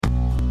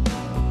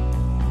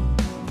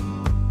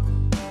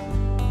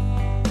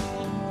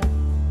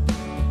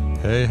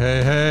Hey,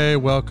 hey, hey,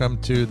 welcome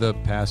to the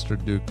Pastor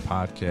Duke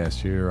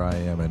podcast. Here I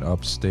am in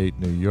upstate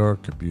New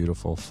York, a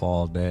beautiful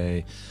fall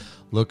day,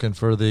 looking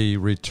for the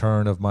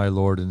return of my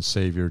Lord and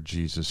Savior,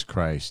 Jesus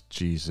Christ.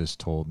 Jesus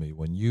told me,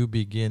 when you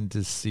begin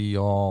to see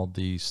all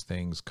these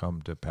things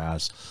come to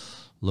pass,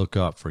 look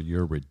up, for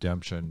your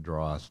redemption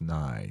draweth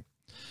nigh.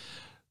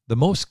 The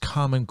most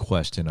common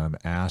question I'm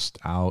asked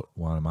out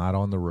when I'm out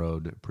on the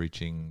road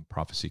preaching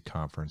prophecy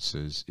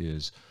conferences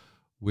is,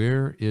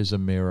 where is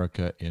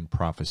America in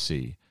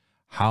prophecy?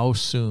 How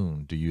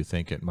soon do you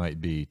think it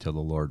might be till the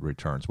Lord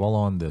returns? Well,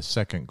 on the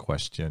second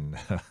question,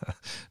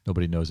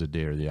 nobody knows the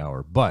day or the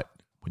hour. But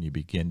when you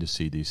begin to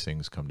see these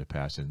things come to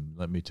pass, and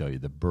let me tell you,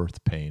 the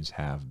birth pains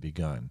have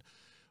begun.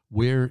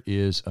 Where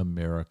is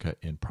America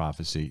in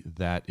prophecy?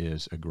 That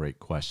is a great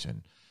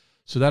question.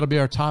 So that'll be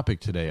our topic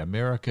today,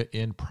 America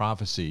in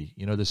prophecy.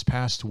 You know, this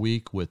past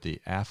week with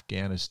the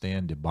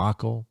Afghanistan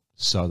debacle,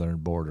 southern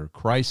border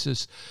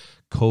crisis,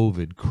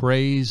 COVID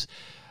craze,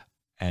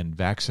 and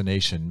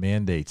vaccination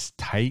mandates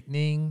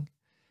tightening,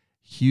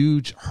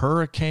 huge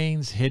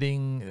hurricanes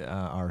hitting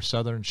our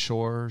southern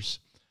shores.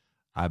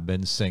 I've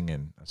been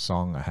singing a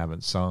song I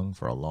haven't sung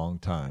for a long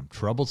time.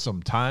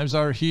 Troublesome times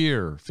are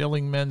here,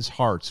 filling men's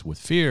hearts with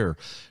fear.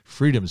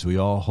 Freedoms we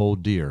all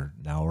hold dear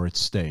now are at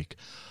stake.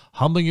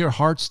 Humbling your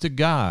hearts to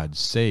God,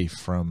 safe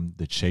from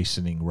the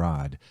chastening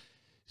rod.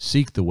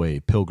 Seek the way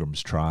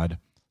pilgrims trod,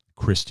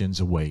 Christians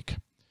awake.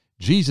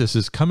 Jesus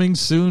is coming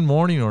soon,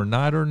 morning or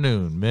night or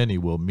noon. Many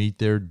will meet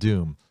their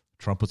doom.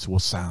 Trumpets will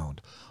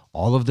sound.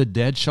 All of the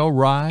dead shall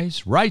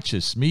rise.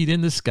 Righteous meet in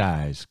the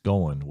skies,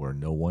 going where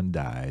no one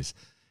dies.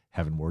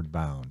 Heavenward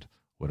bound.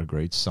 What a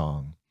great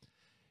song.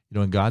 You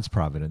know, in God's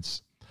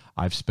providence,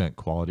 I've spent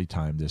quality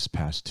time this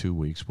past 2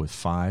 weeks with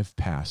 5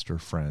 pastor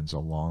friends,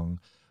 along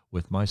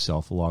with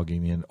myself,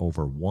 logging in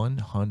over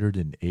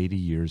 180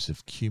 years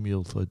of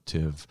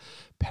cumulative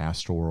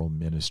pastoral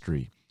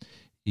ministry.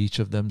 Each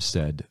of them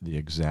said the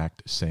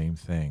exact same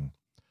thing.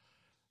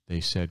 They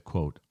said,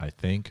 quote, I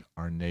think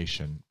our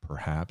nation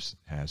perhaps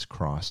has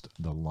crossed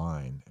the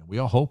line. And we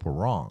all hope we're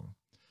wrong.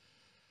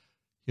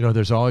 You know,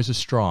 there's always a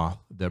straw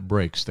that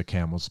breaks the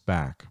camel's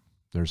back.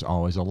 There's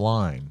always a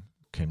line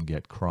can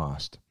get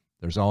crossed.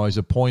 There's always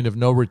a point of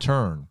no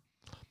return.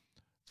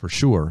 For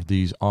sure,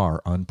 these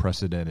are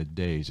unprecedented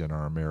days in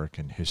our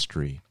American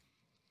history.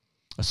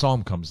 A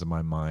psalm comes to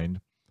my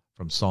mind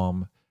from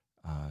Psalm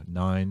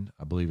 9,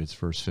 I believe it's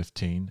verse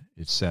 15.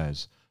 It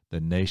says,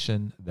 the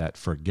nation that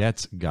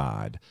forgets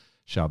God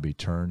shall be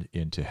turned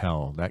into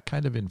hell. That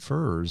kind of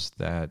infers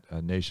that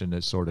a nation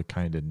that sort of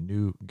kind of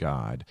knew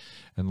God.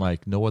 And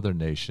like no other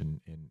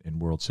nation in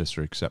world's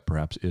history, except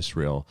perhaps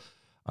Israel,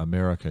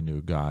 America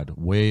knew God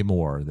way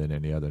more than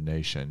any other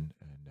nation.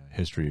 And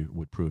history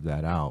would prove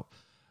that out.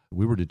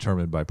 We were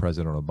determined by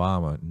President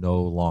Obama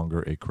no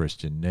longer a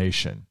Christian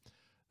nation.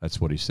 That's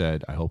what he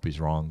said. I hope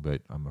he's wrong,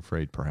 but I'm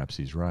afraid perhaps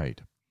he's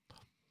right.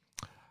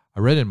 I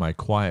read in my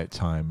quiet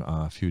time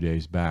a few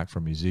days back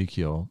from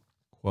Ezekiel,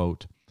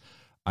 quote,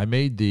 I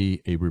made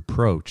thee a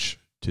reproach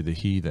to the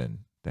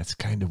heathen. That's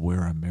kind of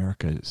where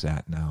America is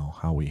at now,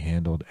 how we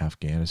handled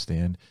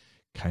Afghanistan,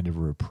 kind of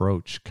a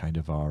reproach, kind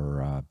of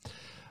our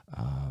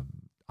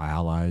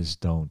allies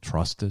don't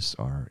trust us,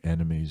 our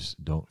enemies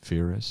don't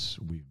fear us.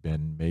 We've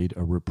been made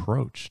a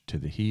reproach to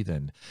the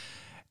heathen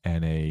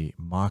and a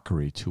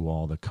mockery to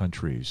all the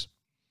countries.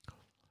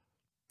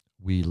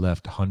 We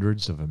left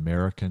hundreds of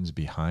Americans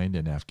behind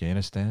in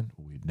Afghanistan.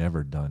 We'd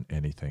never done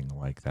anything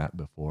like that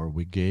before.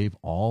 We gave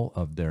all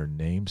of their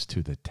names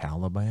to the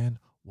Taliban.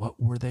 What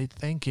were they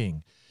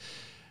thinking?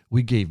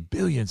 We gave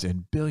billions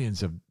and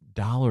billions of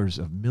dollars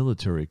of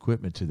military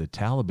equipment to the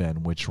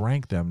Taliban, which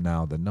ranked them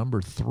now the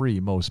number 3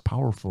 most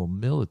powerful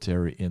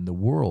military in the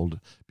world,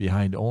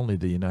 behind only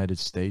the United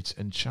States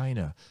and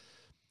China.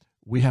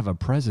 We have a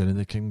president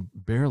that can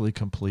barely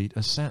complete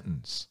a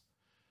sentence.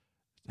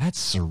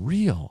 That's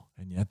surreal,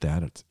 and yet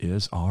that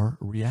is our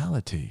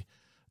reality.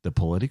 The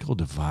political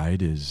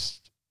divide is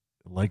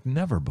like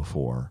never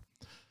before.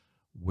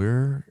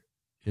 Where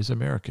is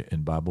America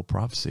in Bible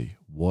prophecy?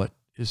 What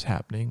is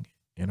happening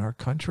in our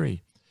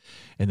country?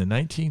 In the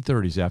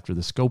 1930s, after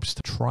the Scopes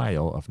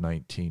trial of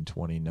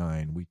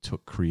 1929, we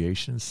took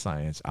creation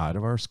science out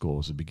of our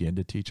schools and began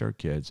to teach our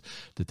kids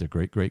that their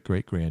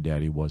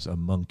great-great-great-granddaddy was a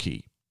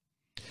monkey.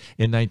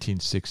 In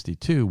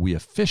 1962, we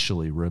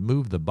officially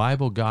removed the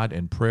Bible, God,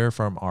 and prayer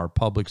from our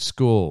public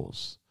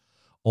schools.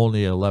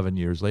 Only 11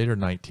 years later,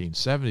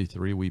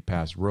 1973, we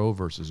passed Roe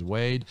versus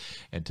Wade,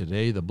 and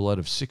today the blood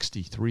of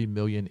 63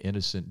 million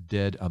innocent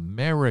dead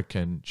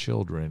American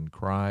children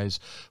cries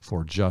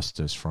for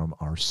justice from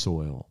our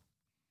soil.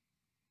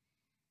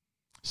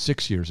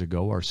 6 years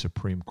ago, our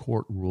Supreme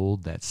Court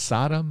ruled that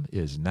Sodom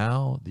is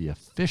now the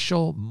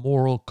official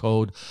moral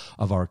code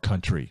of our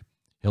country.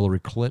 Hillary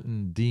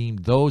Clinton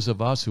deemed those of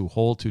us who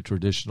hold to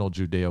traditional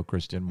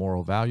Judeo-Christian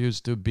moral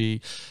values to be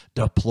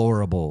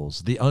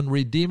deplorables, the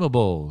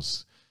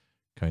unredeemables,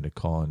 kind of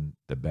calling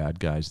the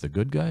bad guys the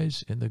good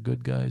guys and the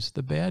good guys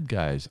the bad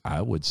guys,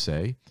 I would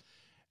say.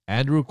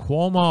 Andrew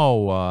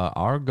Cuomo,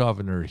 our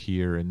governor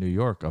here in New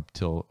York up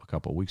till a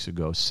couple of weeks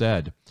ago,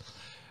 said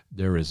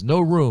there is no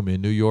room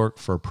in New York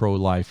for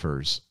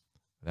pro-lifers.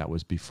 That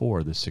was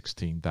before the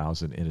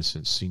 16,000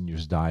 innocent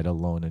seniors died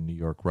alone in New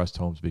York rest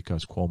homes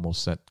because Cuomo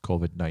sent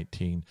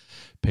COVID-19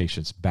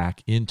 patients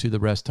back into the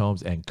rest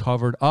homes and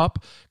covered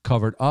up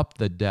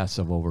the deaths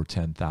of over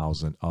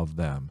 10,000 of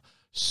them.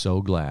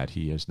 So glad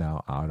he is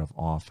now out of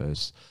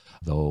office,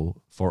 though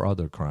for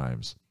other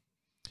crimes.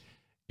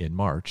 In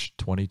March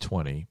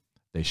 2020,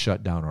 they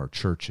shut down our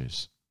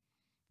churches,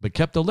 but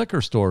kept the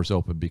liquor stores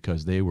open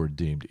because they were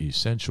deemed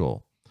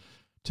essential.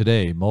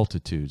 Today,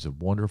 multitudes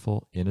of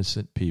wonderful,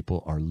 innocent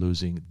people are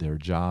losing their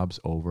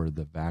jobs over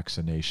the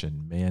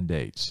vaccination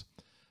mandates.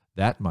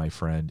 That, my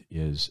friend,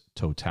 is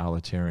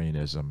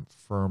totalitarianism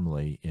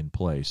firmly in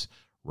place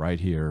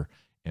right here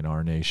in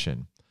our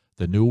nation.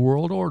 The New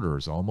World Order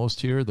is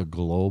almost here. The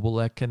global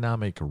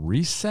economic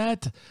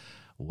reset.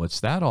 What's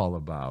that all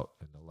about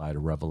in the light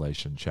of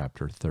Revelation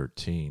chapter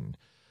 13?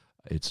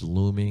 It's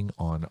looming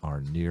on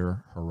our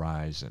near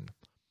horizon.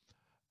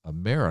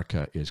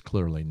 America is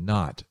clearly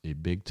not a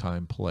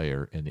big-time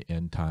player in the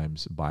end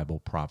times Bible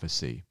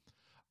prophecy.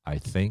 I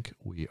think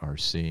we are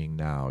seeing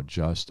now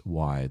just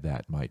why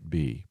that might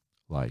be,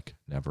 like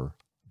never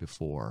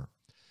before.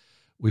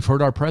 We've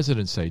heard our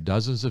president say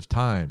dozens of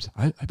times,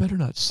 I better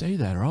not say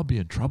that or I'll be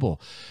in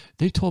trouble.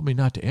 They told me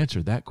not to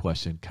answer that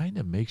question. Kind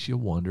of makes you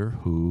wonder,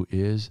 who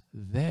is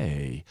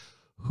they?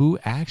 Who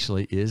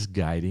actually is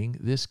guiding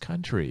this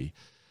country?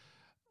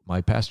 My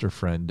pastor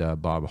friend,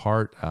 Bob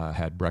Hart,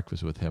 had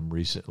breakfast with him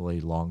recently,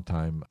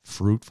 longtime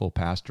fruitful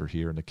pastor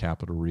here in the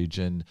Capital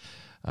Region.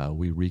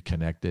 We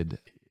reconnected.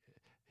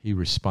 He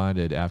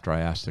responded after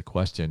I asked the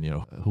question,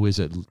 who is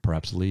it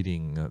perhaps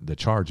leading the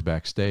charge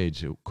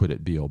backstage? Could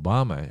it be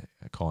Obama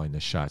calling the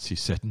shots? He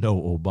said, no,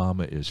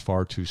 Obama is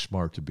far too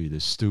smart to be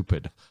this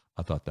stupid.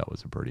 I thought that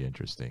was a pretty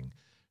interesting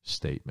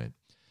statement.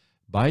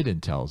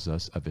 Biden tells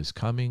us of his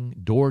coming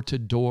door to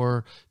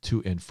door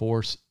to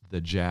enforce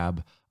the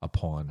jab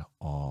upon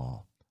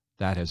all.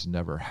 That has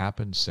never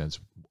happened since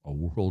a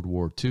World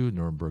War II,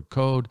 Nuremberg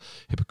Code,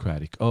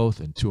 Hippocratic Oath,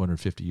 and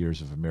 250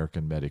 years of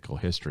American medical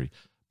history.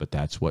 But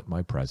that's what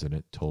my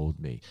president told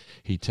me.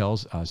 He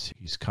tells us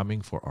he's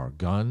coming for our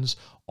guns,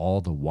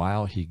 all the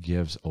while he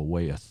gives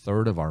away a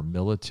third of our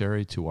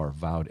military to our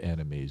vowed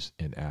enemies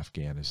in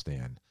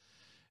Afghanistan.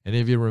 Any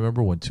of you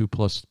remember when 2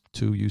 +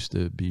 2 used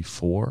to be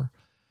 4?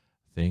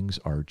 Things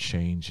are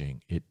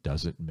changing. It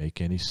doesn't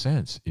make any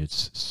sense.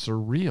 It's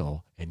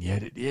surreal, and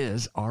yet it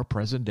is our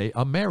present-day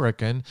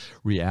American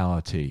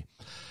reality.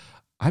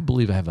 I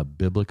believe I have a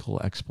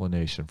biblical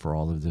explanation for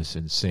all of this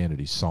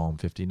insanity. Psalm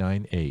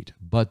 59:8.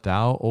 But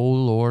thou, O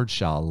Lord,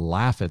 shalt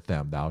laugh at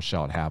them. Thou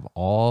shalt have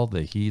all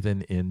the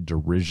heathen in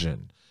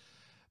derision.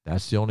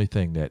 That's the only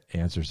thing that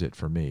answers it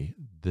for me.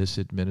 This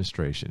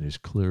administration is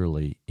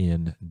clearly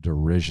in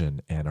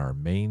derision, and our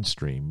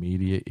mainstream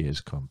media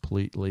is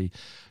completely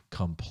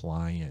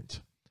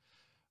compliant.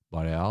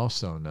 But I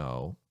also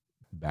know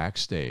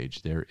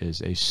backstage there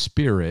is a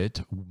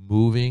spirit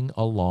moving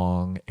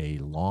along a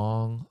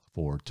long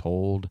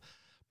foretold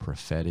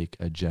prophetic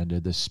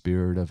agenda. The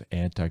spirit of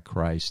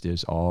Antichrist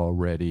is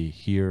already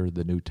here.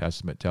 The New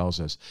Testament tells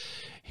us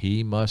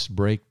he must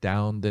break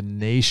down the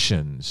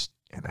nations.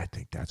 And I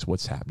think that's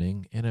what's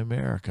happening in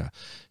America.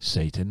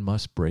 Satan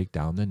must break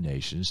down the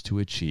nations to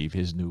achieve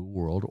his new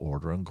world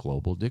order and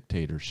global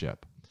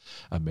dictatorship.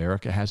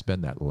 America has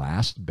been that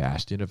last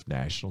bastion of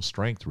national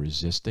strength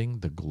resisting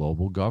the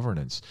global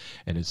governance,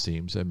 and it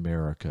seems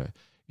America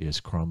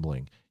is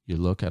crumbling. You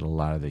look at a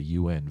lot of the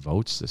UN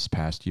votes this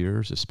past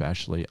years,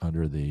 especially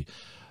under the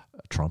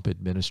Trump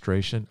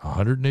administration,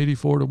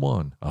 184 to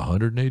 1,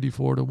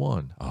 184 to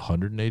 1,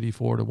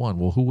 184 to 1.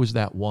 Well, who was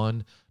that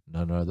one?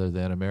 None other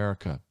than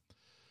America.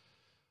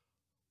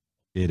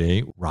 It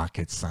ain't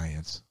rocket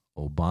science.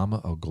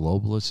 Obama, a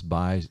globalist,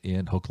 buys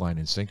in hook, line,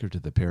 and sinker to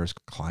the Paris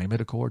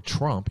Climate Accord.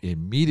 Trump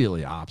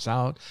immediately opts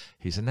out.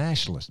 He's a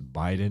nationalist.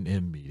 Biden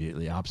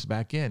immediately opts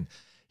back in.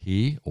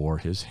 He or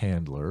his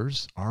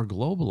handlers are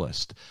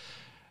globalist.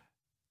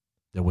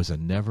 There was a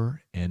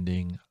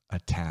never-ending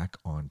attack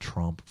on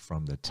Trump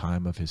from the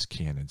time of his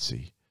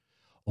candidacy.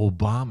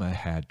 Obama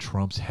had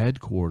Trump's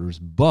headquarters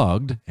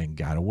bugged and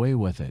got away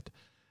with it.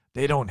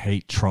 They don't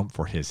hate Trump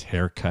for his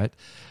haircut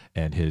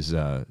and his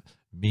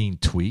mean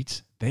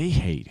tweets. They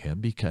hate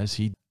him because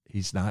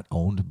he's not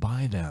owned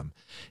by them.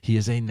 He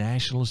is a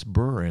nationalist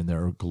burr in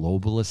their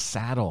globalist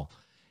saddle.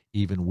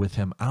 Even with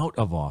him out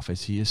of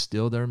office, he is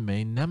still their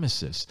main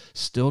nemesis,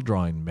 still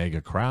drawing mega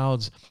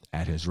crowds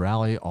at his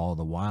rally, all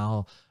the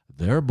while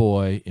their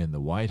boy in the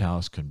White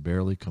House can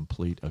barely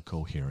complete a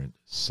coherent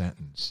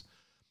sentence.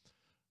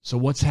 So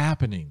what's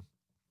happening?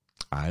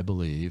 I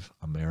believe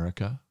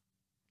America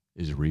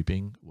is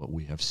reaping what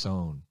we have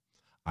sown.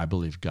 I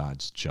believe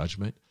God's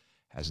judgment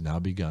has now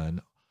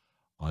begun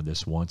on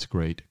this once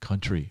great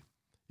country.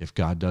 If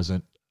God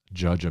doesn't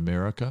judge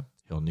America,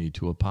 he'll need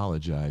to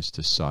apologize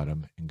to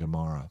Sodom and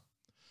Gomorrah.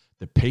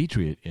 The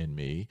patriot in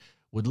me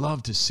would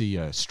love to see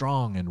a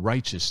strong and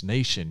righteous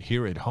nation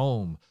here at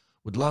home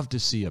Would love to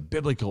see a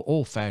biblical,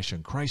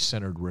 old-fashioned,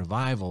 Christ-centered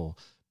revival,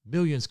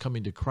 millions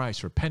coming to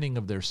Christ, repenting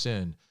of their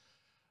sin.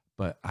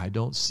 But I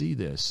don't see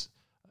this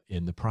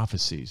in the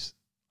prophecies.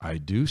 I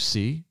do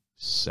see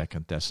 2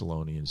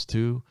 Thessalonians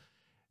 2,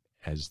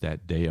 as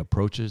that day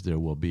approaches, there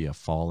will be a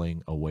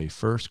falling away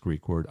first,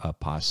 Greek word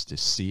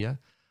apostasia.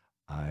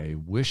 I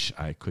wish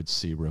I could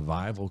see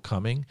revival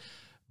coming,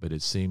 but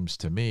it seems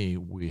to me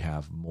we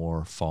have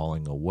more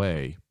falling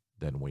away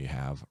than we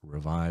have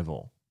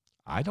revival.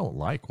 I don't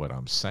like what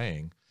I'm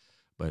saying,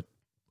 but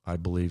I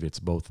believe it's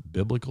both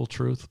biblical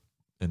truth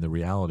and the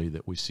reality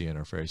that we see in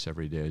our face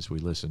every day as we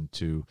listen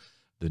to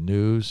the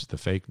news, the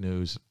fake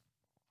news,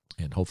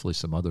 and hopefully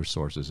some other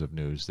sources of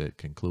news that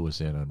can clue us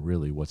in on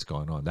really what's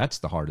going on. That's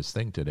the hardest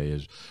thing today,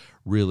 is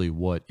really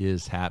what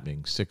is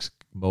happening. 6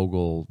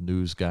 mogul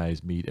news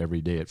guys meet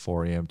every day at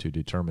 4 a.m. to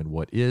determine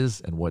what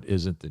is and what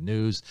isn't the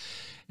news,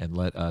 and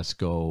let us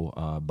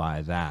go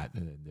by that.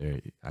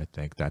 I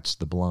think that's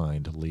the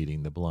blind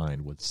leading the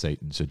blind with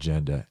Satan's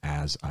agenda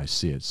as I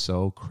see it.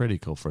 So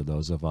critical for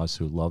those of us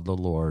who love the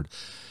Lord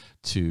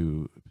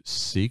to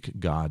seek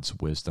God's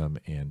wisdom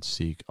and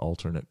seek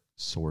alternate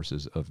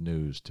sources of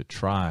news to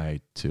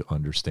try to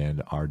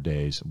understand our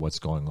days, what's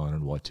going on,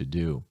 and what to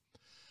do.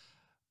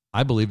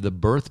 I believe the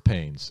birth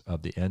pains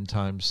of the end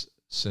times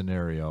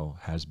scenario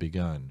has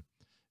begun.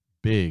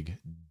 Big,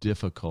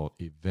 difficult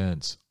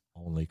events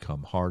only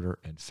come harder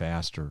and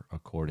faster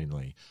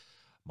accordingly.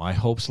 My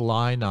hopes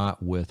lie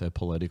not with a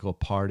political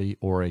party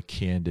or a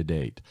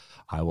candidate.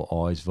 I will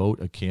always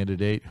vote a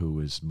candidate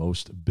who is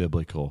most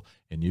biblical,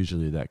 and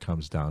usually that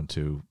comes down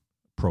to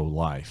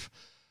pro-life.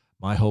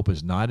 My hope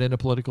is not in a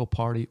political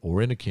party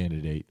or in a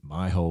candidate.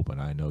 My hope,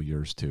 and I know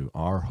yours too,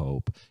 our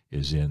hope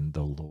is in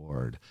the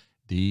Lord.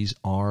 These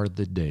are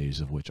the days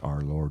of which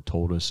our Lord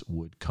told us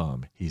would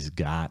come. He's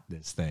got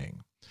this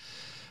thing.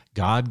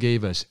 God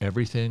gave us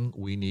everything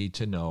we need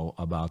to know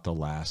about the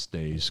last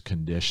days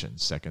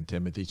conditions. 2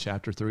 Timothy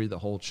chapter 3, the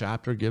whole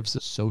chapter gives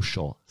the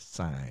social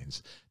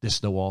signs.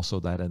 This know also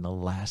that in the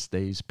last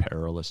days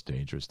perilous,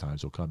 dangerous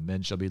times will come.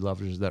 Men shall be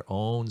lovers of their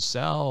own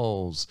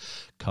selves,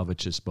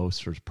 covetous,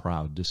 boasters,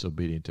 proud,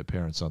 disobedient to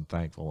parents,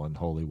 unthankful,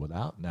 unholy,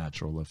 without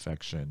natural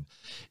affection.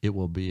 It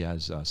will be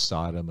as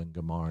Sodom and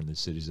Gomorrah and the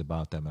cities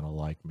about them in a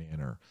like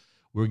manner.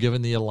 We're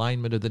given the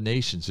alignment of the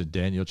nations in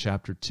Daniel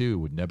chapter 2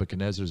 with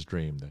Nebuchadnezzar's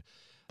dream.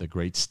 The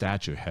great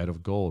statue, head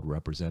of gold,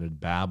 represented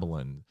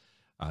Babylon.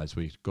 As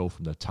we go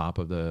from the top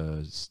of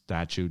the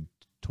statue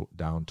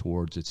down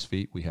towards its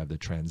feet, we have the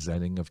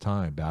transcending of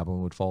time.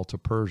 Babylon would fall to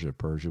Persia.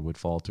 Persia would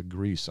fall to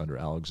Greece under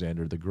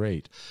Alexander the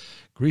Great.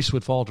 Greece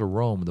would fall to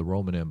Rome, the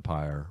Roman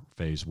Empire,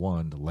 phase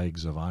 1, the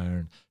legs of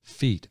iron,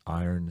 feet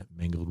iron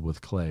mingled with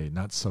clay.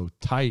 Not so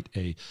tight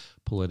a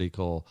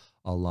political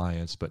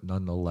alliance, but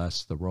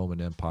nonetheless the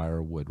Roman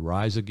Empire would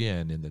rise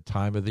again in the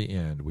time of the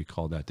end. We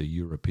call that the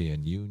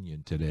European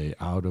Union today,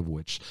 out of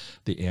which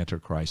the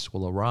Antichrist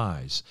will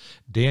arise.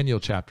 Daniel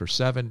chapter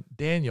 7,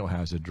 Daniel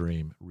has a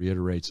dream,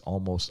 reiterates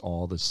almost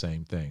all the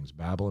same things.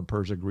 Babylon,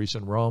 Persia, Greece,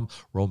 and Rome,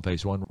 Rome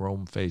phase 1,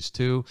 Rome phase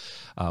 2,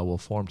 will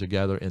form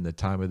together in the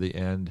time of the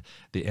end.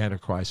 The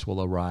Antichrist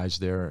will arise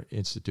there,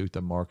 institute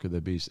the mark of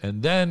the beast,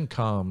 and then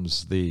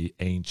comes the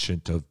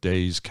Ancient of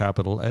Days,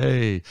 capital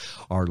A,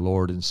 our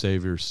Lord and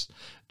Savior.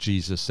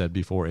 Jesus said,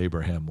 before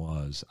Abraham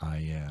was, I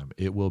am.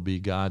 It will be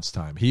God's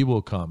time. He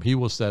will come. He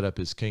will set up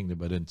his kingdom.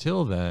 But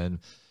until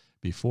then,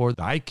 before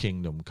thy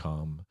kingdom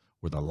come,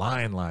 where the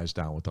lion lies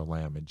down with the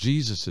lamb and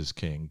Jesus is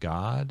king,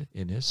 God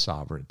in his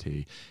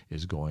sovereignty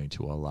is going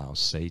to allow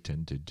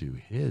Satan to do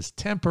his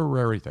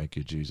temporary, thank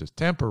you, Jesus,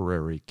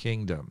 temporary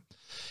kingdom.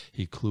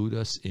 He clued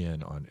us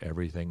in on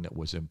everything that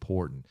was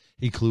important.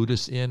 He clued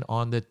us in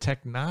on the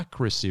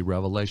technocracy,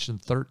 Revelation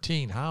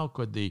 13. How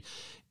could the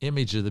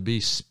image of the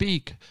beast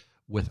speak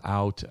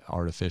without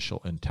artificial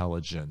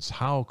intelligence?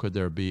 How could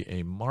there be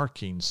a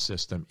marking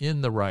system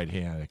in the right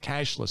hand, a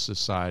cashless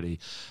society,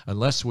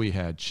 unless we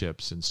had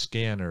chips and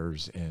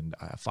scanners and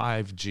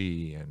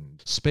 5G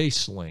and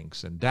space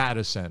links and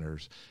data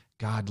centers?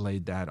 God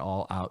laid that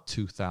all out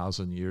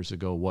 2,000 years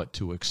ago, what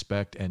to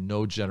expect, and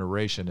no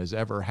generation has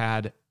ever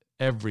had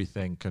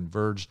everything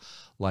converged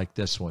like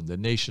this one. The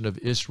nation of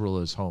Israel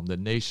is home. The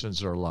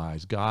nations are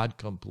lies. God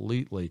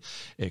completely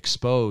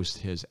exposed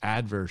his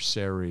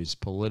adversaries'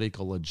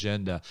 political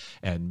agenda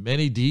and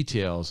many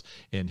details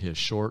in his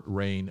short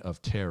reign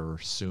of terror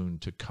soon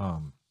to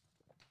come.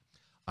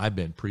 I've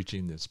been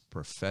preaching this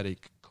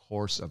prophetic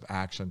course of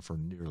action for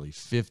nearly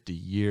 50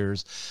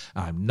 years.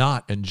 I'm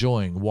not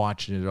enjoying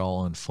watching it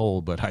all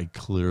unfold, but I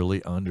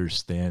clearly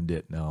understand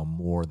it now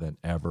more than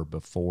ever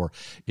before.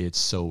 It's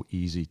so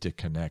easy to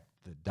connect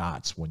the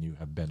dots when you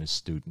have been a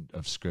student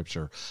of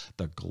Scripture.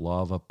 The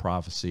glove of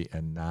prophecy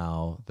and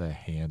now the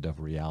hand of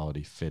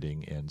reality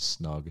fitting in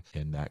snug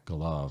in that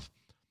glove.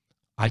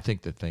 I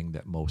think the thing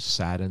that most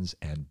saddens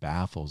and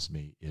baffles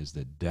me is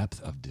the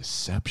depth of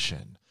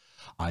deception.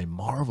 I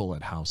marvel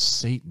at how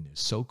Satan is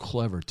so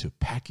clever to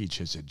package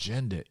his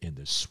agenda in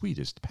the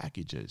sweetest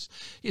packages.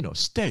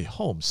 Stay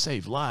home,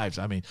 save lives.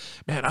 I mean,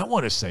 man, I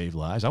want to save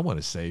lives. I want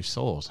to save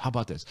souls. How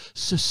about this?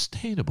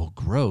 Sustainable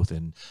growth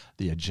in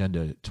the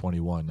Agenda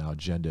 21, now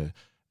Agenda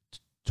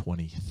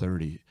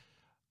 2030.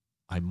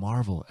 I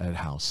marvel at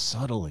how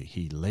subtly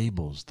he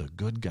labels the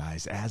good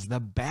guys as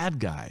the bad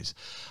guys.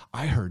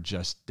 I heard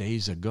just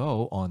days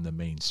ago on the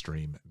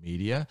mainstream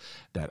media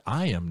that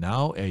I am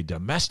now a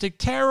domestic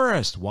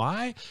terrorist.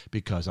 Why?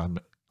 Because I'm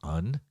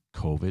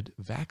COVID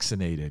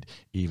vaccinated.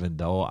 Even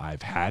though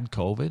I've had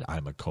COVID,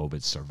 I'm a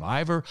COVID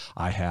survivor.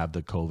 I have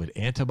the COVID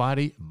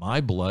antibody.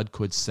 My blood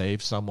could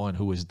save someone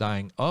who is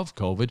dying of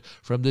COVID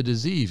from the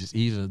disease,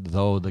 even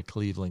though the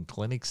Cleveland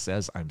Clinic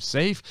says I'm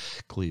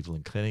safe.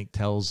 Cleveland Clinic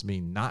tells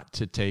me not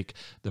to take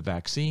the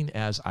vaccine,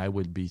 as I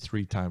would be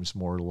 3 times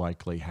more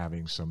likely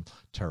having some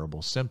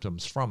terrible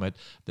symptoms from it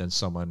than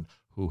someone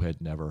who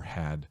had never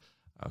had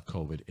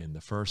COVID in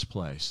the first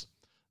place.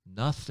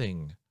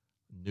 Nothing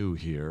new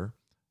here.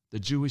 The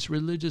Jewish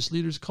religious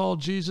leaders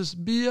called Jesus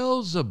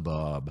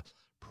Beelzebub,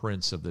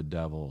 prince of the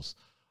devils.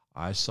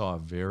 I saw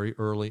very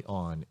early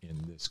on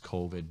in this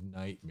COVID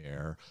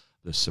nightmare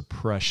the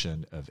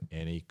suppression of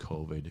any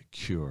COVID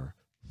cure.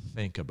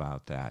 Think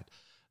about that.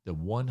 The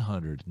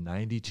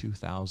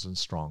 192,000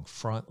 strong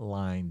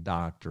frontline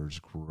doctors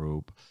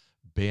group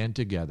band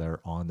together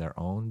on their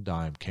own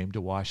dime, came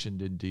to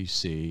Washington,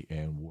 D.C.,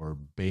 and were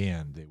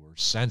banned. They were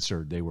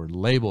censored. They were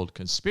labeled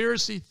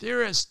conspiracy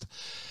theorists.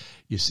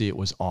 You see, it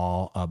was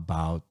all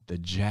about the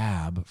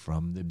jab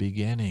from the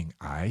beginning.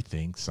 I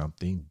think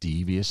something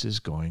devious is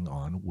going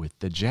on with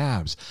the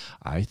jabs.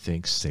 I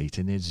think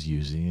Satan is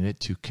using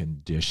it to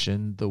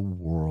condition the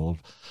world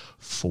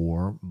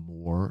for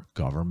more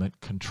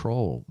government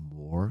control,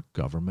 more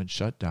government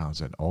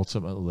shutdowns. And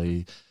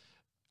ultimately,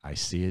 I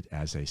see it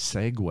as a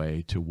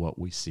segue to what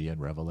we see in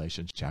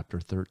Revelation chapter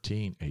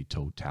 13, a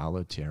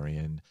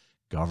totalitarian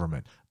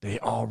government. They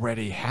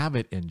already have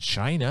it in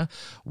China.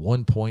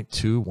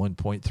 1.2,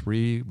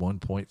 1.3,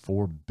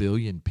 1.4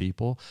 billion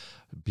people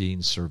being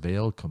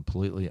surveilled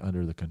completely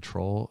under the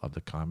control of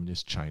the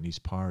Communist Chinese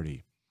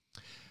Party.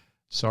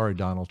 Sorry,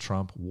 Donald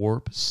Trump,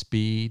 warp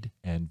speed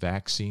and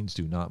vaccines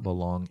do not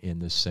belong in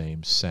the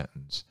same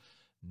sentence.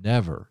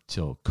 Never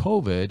till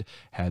COVID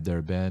had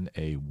there been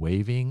a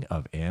waiving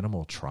of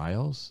animal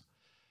trials.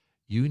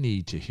 You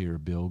need to hear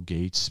Bill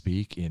Gates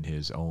speak in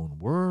his own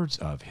words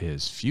of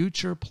his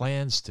future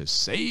plans to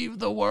save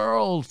the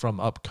world from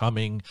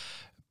upcoming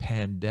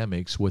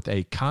pandemics with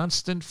a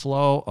constant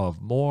flow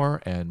of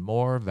more and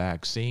more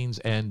vaccines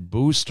and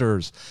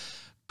boosters.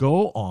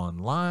 Go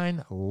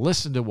online,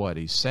 listen to what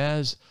he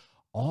says.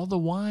 All the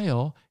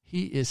while,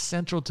 he is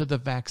central to the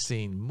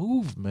vaccine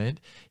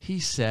movement. He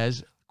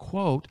says,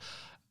 quote,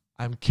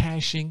 I'm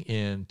cashing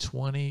in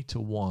 20 to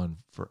 1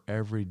 for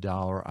every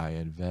dollar I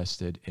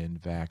invested in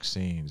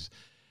vaccines.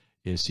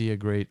 Is he a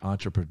great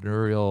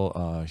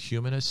entrepreneurial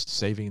humanist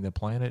saving the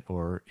planet,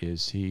 or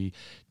is he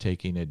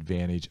taking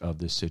advantage of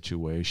the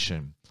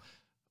situation?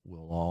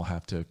 We'll all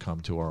have to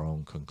come to our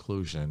own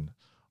conclusion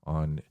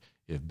on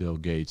if Bill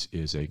Gates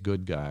is a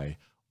good guy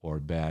or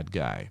bad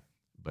guy,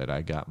 but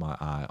I got my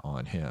eye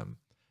on him.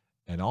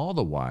 And all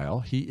the while,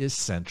 he is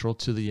central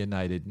to the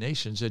United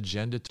Nations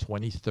Agenda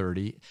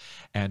 2030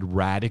 and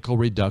radical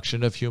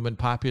reduction of human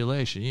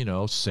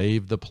population.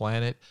 Save the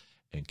planet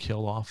and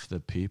kill off the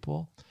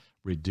people,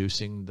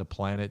 reducing the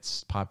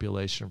planet's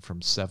population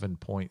from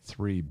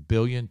 7.3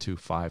 billion to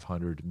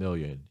 500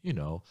 million.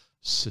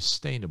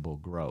 Sustainable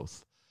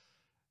growth.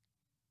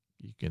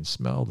 You can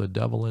smell the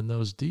devil in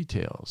those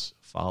details.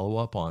 Follow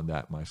up on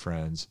that, my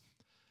friends.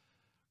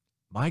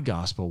 My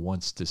gospel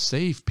wants to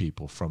save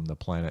people from the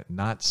planet,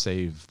 not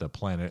save the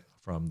planet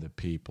from the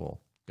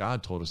people.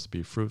 God told us to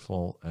be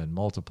fruitful and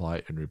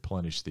multiply and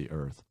replenish the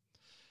earth.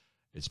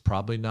 It's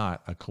probably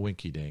not a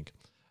coinkydink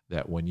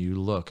that when you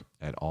look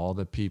at all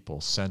the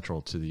people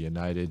central to the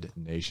United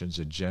Nations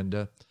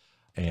agenda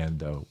and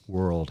the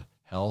World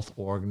Health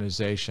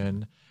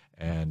Organization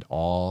and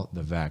all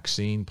the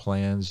vaccine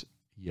plans,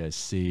 you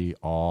see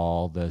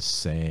all the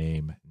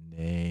same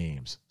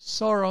names.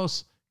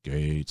 Soros,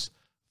 Gates,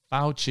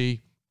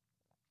 Fauci.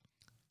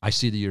 I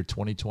see the year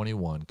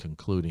 2021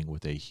 concluding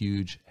with a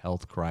huge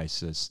health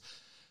crisis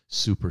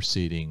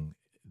superseding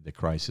the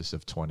crisis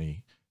of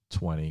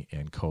 2020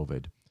 and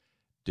COVID.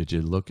 Did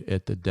you look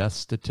at the death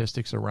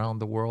statistics around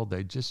the world?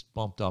 They just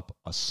bumped up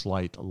a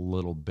slight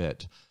little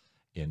bit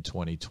in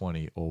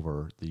 2020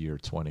 over the year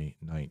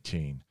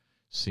 2019.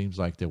 Seems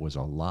like there was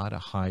a lot of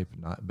hype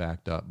not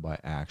backed up by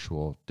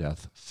actual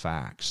death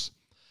facts.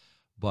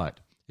 But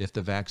if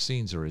the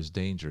vaccines are as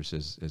dangerous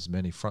as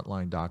many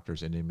frontline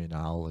doctors and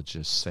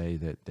immunologists say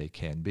that they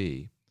can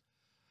be,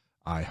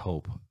 I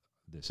hope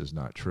this is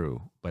not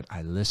true. But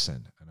I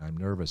listen, and I'm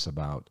nervous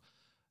about,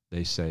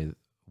 they say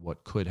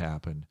what could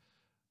happen.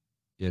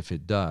 If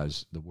it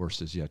does, the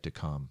worst is yet to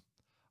come.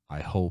 I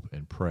hope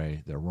and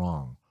pray they're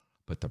wrong.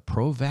 But the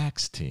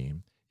pro-vax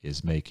team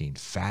is making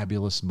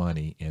fabulous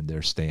money in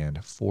their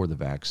stand for the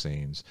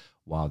vaccines,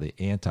 while the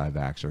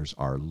anti-vaxxers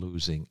are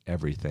losing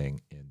everything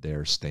in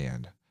their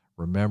stand.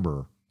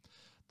 Remember,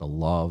 the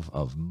love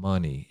of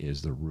money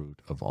is the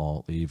root of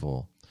all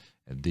evil.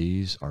 And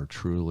these are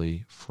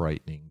truly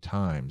frightening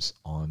times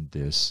on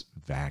this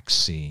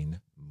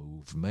vaccine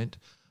movement.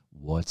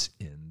 What's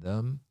in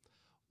them?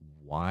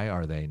 Why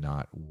are they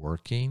not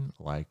working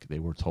like they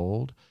were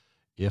told?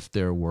 If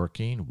they're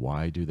working,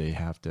 why do they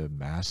have to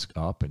mask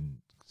up and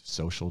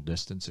social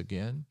distance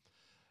again?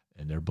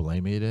 And they're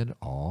blaming it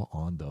all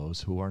on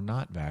those who are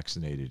not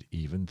vaccinated,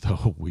 even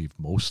though we've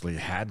mostly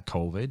had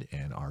COVID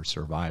and our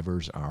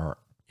survivors are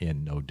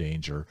in no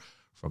danger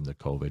from the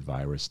COVID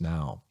virus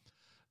now.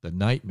 The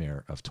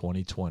nightmare of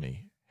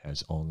 2020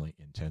 has only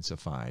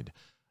intensified.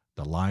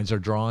 The lines are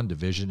drawn,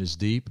 division is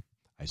deep.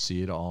 I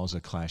see it all as a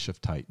clash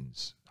of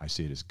titans. I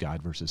see it as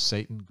God versus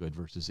Satan, good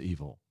versus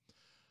evil.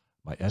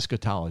 My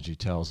eschatology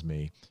tells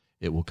me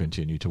it will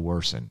continue to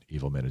worsen.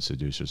 Evil men and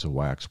seducers will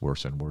wax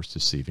worse and worse,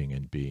 deceiving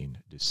and being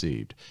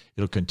deceived.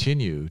 It'll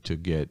continue to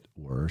get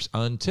worse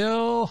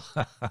until,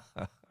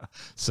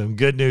 some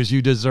good news,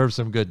 you deserve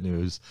some good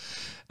news,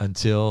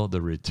 until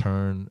the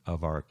return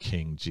of our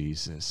King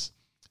Jesus.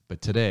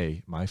 But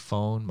today, my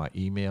phone, my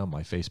email,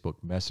 my Facebook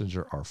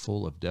Messenger are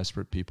full of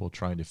desperate people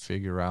trying to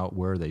figure out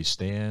where they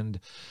stand,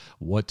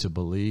 what to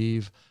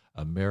believe.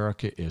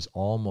 America is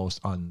almost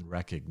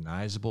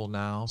unrecognizable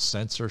now.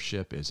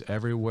 Censorship is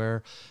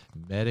everywhere.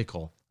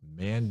 Medical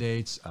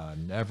mandates,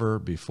 never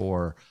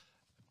before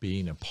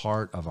being a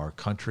part of our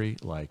country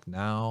like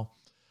now.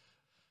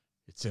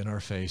 It's in our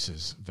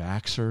faces.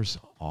 Vaxxers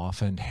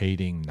often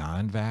hating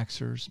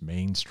non-vaxxers,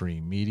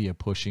 mainstream media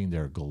pushing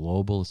their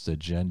globalist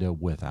agenda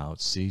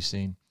without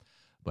ceasing.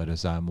 But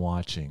as I'm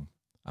watching,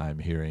 I'm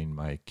hearing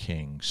my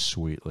King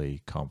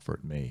sweetly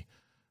comfort me.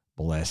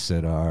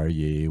 Blessed are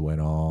ye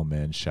when all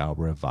men shall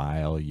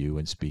revile you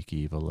and speak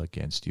evil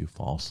against you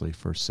falsely,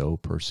 for so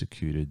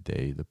persecuted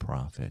they the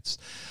prophets.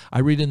 I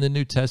read in the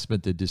New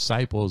Testament the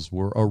disciples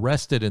were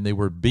arrested and they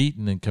were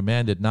beaten and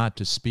commanded not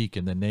to speak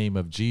in the name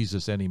of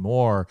Jesus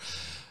anymore.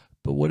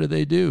 But what did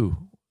they do?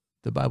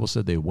 The Bible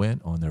said they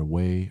went on their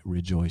way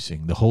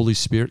rejoicing. The Holy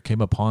Spirit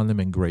came upon them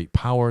in great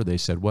power. They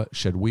said, what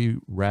should we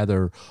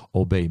rather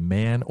obey,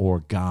 man or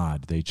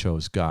God? They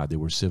chose God. They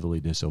were civilly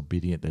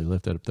disobedient. They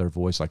lifted up their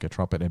voice like a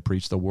trumpet and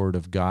preached the word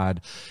of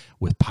God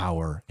with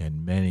power.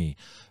 And many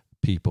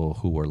people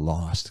who were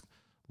lost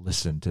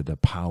listened to the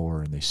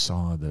power, and they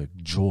saw the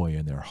joy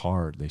in their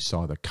heart. They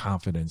saw the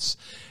confidence,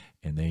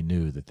 and they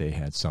knew that they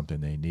had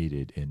something they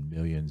needed, and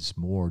millions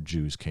more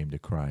Jews came to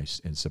Christ.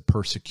 And so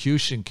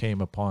persecution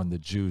came upon the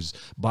Jews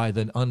by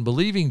the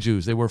unbelieving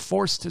Jews. They were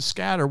forced to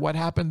scatter. What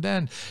happened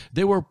then?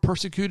 They were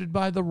persecuted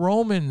by the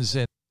Romans.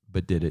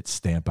 But did it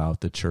stamp out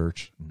the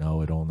church?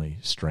 No, it only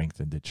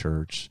strengthened the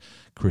church.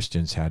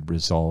 Christians had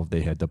resolve.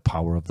 They had the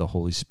power of the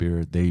Holy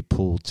Spirit. They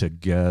pulled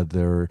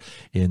together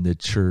in the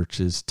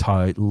churches,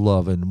 tight,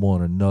 loving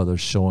one another,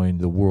 showing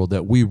the world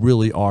that we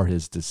really are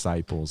his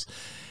disciples.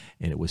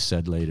 And it was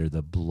said later,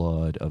 the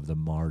blood of the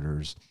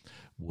martyrs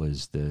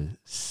was the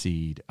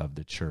seed of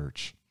the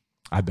church.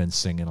 I've been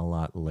singing a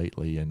lot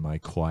lately in my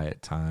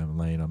quiet time,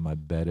 laying on my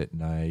bed at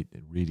night,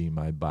 reading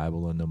my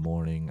Bible in the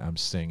morning. I'm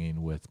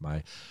singing with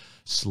my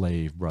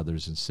slave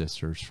brothers and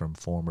sisters from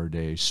former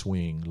days.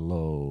 Swing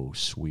low,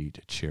 sweet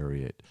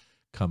chariot,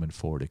 coming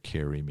for to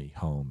carry me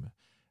home,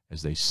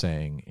 as they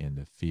sang in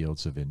the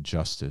fields of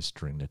injustice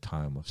during the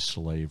time of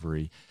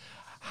slavery.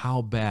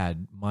 How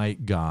bad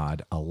might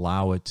God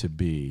allow it to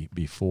be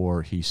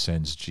before he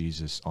sends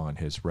Jesus on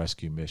his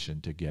rescue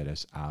mission to get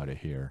us out of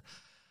here?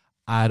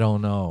 I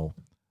don't know,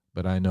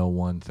 but I know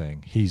one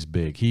thing. He's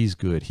big. He's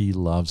good. He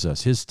loves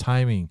us. His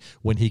timing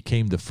when he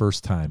came the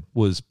first time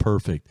was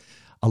perfect.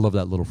 I love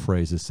that little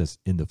phrase that says,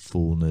 in the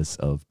fullness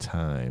of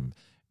time,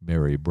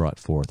 Mary brought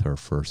forth her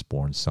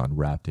firstborn son,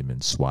 wrapped him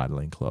in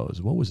swaddling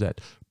clothes. What was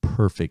that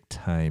perfect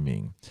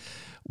timing?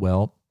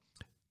 Well,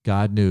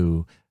 God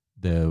knew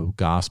the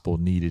gospel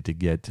needed to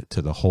get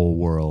to the whole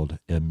world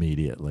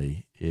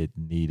immediately. It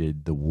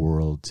needed the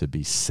world to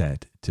be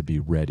set, to be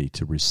ready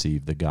to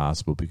receive the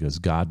gospel, because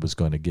God was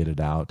going to get it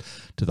out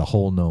to the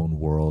whole known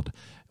world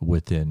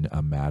within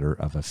a matter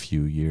of a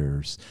few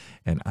years.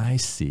 And I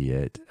see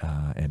it,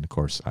 and of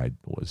course I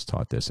was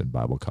taught this in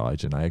Bible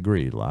college, and I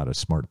agree, a lot of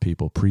smart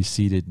people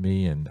preceded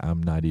me, and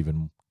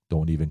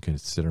don't even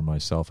consider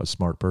myself a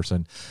smart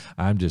person.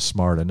 I'm just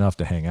smart enough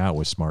to hang out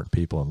with smart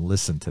people and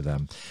listen to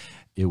them.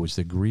 It was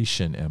the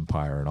Grecian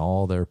Empire and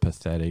all their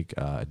pathetic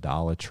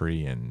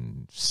idolatry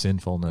and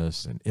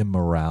sinfulness and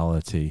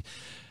immorality.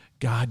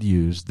 God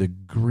used the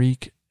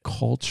Greek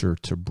culture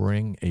to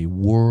bring a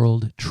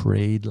world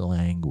trade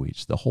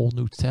language. The whole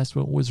New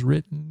Testament was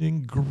written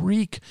in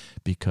Greek,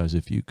 because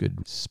if you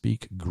could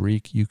speak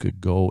Greek, you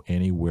could go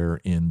anywhere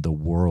in the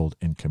world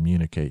and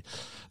communicate.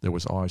 There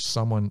was always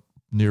someone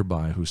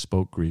nearby who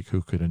spoke Greek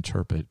who could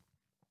interpret.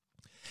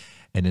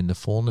 And in the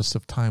fullness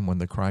of time, when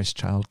the Christ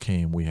child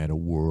came, we had a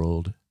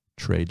world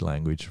trade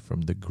language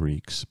from the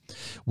Greeks.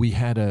 We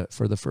had,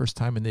 for the first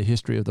time in the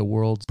history of the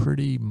world,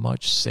 pretty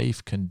much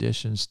safe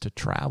conditions to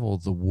travel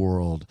the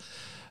world.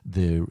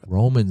 The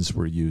Romans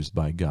were used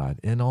by God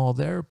in all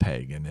their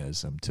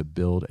paganism to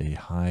build a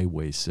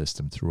highway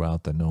system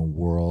throughout the known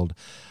world.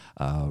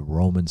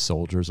 Roman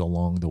soldiers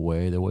along the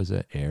way, there was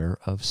an air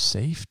of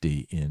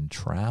safety in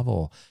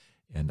travel.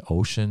 And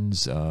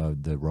oceans,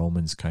 the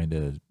Romans kind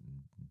of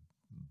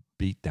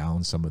beat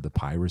down some of the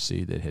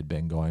piracy that had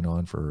been going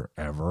on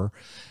forever.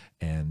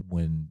 And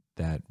when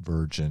that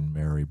Virgin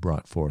Mary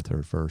brought forth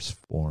her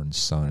firstborn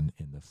son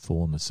in the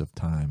fullness of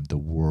time, the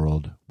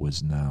world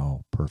was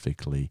now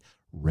perfectly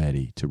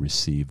ready to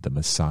receive the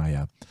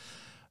Messiah.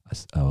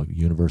 A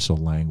universal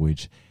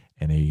language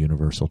and a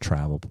universal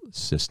travel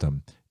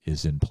system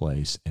is in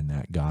place, and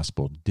that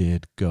gospel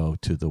did go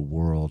to the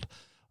world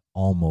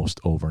almost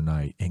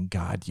overnight, and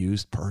God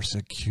used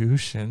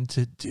persecution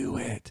to do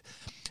it.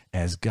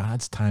 As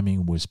God's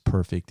timing was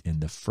perfect in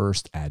the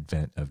first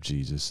advent of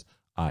Jesus,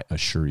 I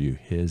assure you,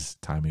 his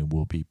timing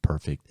will be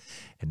perfect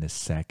in the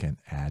second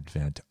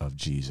advent of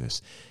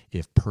Jesus.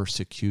 If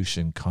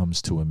persecution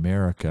comes to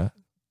America,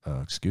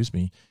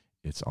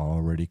 it's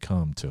already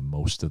come to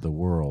most of the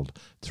world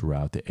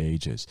throughout the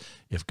ages.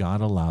 If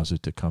God allows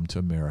it to come to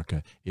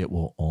America, it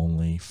will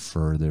only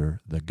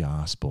further the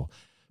gospel.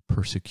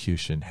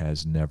 Persecution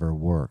has never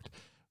worked.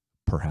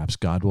 Perhaps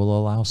God will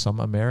allow some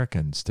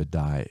Americans to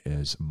die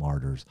as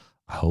martyrs.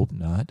 I hope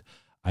not.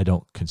 I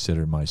don't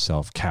consider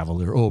myself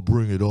cavalier. Oh,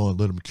 bring it on.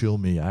 Let them kill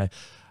me. I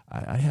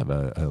have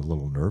a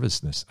little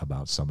nervousness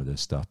about some of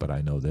this stuff, but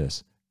I know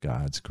this.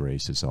 God's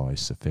grace is always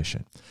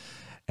sufficient.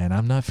 And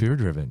I'm not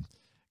fear-driven.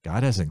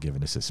 God hasn't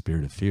given us a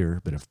spirit of fear,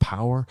 but of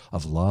power,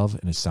 of love,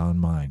 and a sound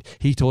mind.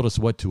 He told us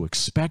what to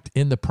expect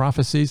in the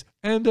prophecies,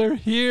 and they're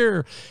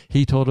here.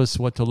 He told us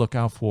what to look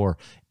out for,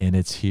 and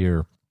it's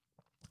here.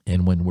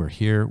 And when we're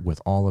here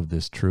with all of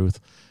this truth,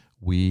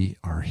 we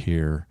are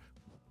here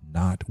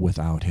not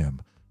without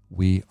him.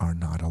 We are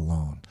not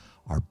alone.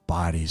 Our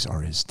bodies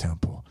are his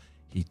temple.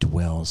 He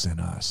dwells in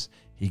us.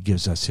 He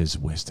gives us his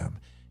wisdom.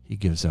 He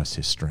gives us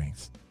his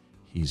strength.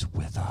 He's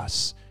with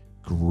us.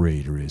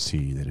 Greater is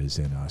he that is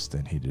in us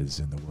than he that is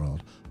in the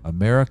world.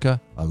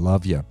 America, I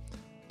love you,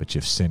 but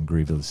you've sinned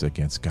grievously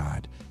against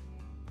God.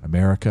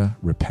 America,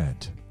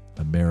 repent.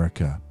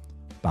 America,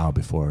 bow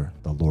before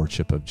the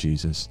lordship of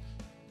Jesus.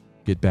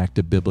 Get back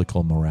to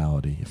biblical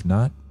morality. If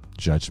not,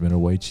 judgment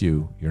awaits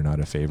you. You're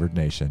not a favored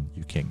nation.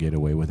 You can't get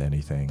away with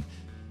anything.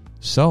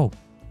 So,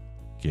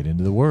 get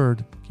into the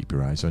Word. Keep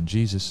your eyes on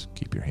Jesus.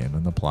 Keep your hand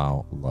on the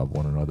plow. Love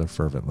one another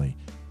fervently.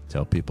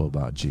 Tell people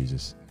about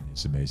Jesus and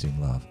his amazing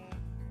love.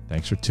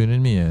 Thanks for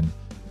tuning me in.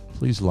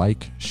 Please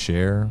like,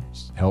 share,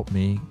 help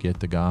me get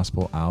the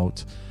gospel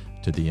out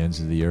to the ends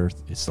of the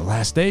earth. It's the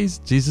last days.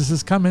 Jesus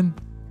is coming.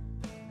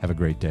 Have a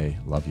great day.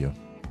 Love you.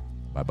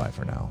 Bye-bye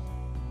for now.